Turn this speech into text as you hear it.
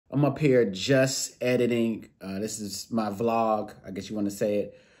I'm up here just editing. This is my vlog, I guess you want to say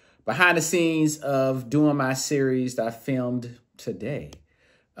it. Behind the scenes of doing my series that I filmed today.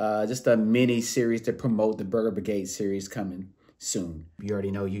 Just a mini series to promote the Burger Brigade series coming soon. You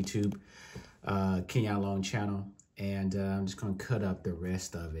already know YouTube, Kenyon Long channel. And I'm just going to cut up the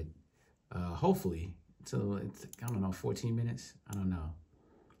rest of it. Hopefully. So it's, I don't know, 14 minutes? I don't know.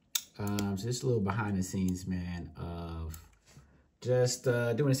 So just a little behind the scenes, man, of just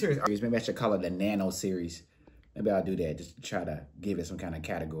doing a series. Maybe I should call it the Nano series. Maybe I'll do that just to try to give it some kind of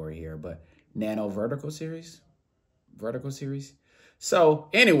category here. But Nano vertical series? Vertical series? So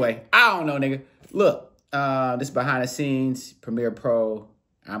anyway, I don't know, nigga. Look, this behind the scenes, Premiere Pro.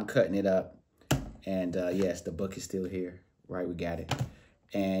 I'm cutting it up. And yes, the book is still here. Right, we got it.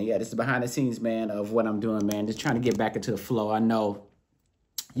 And yeah, this is behind the scenes, man, of what I'm doing, man. Just trying to get back into the flow. I know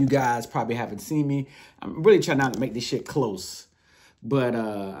you guys probably haven't seen me. I'm really trying not to make this shit close. But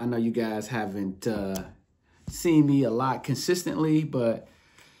I know you guys haven't seen me a lot consistently. But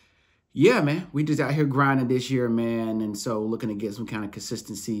yeah, man, we just out here grinding this year, man. And so looking to get some kind of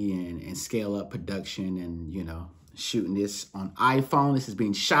consistency and scale up production and, you know, shooting this on iPhone. This is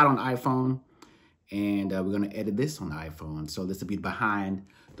being shot on iPhone. And we're going to edit this on the iPhone. So this will be behind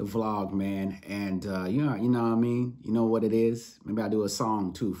the vlog, man. And, you know what I mean? You know what it is? Maybe I'll do a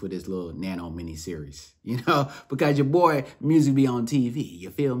song, too, for this little Nano mini-series. You know? Because your boy, music be on TV. You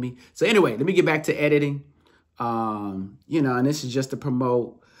feel me? So anyway, let me get back to editing. You know, and this is just to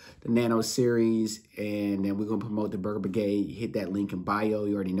promote the Nano series. And then we're going to promote the Burger Brigade. Hit that link in bio.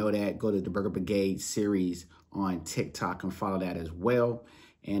 You already know that. Go to the Burger Brigade series on TikTok and follow that as well.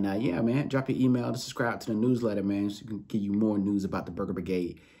 And yeah, man, drop your email to subscribe to the newsletter, man, so we can give you more news about the Burger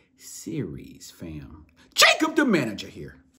Brigade series, fam. Jacob, the manager here.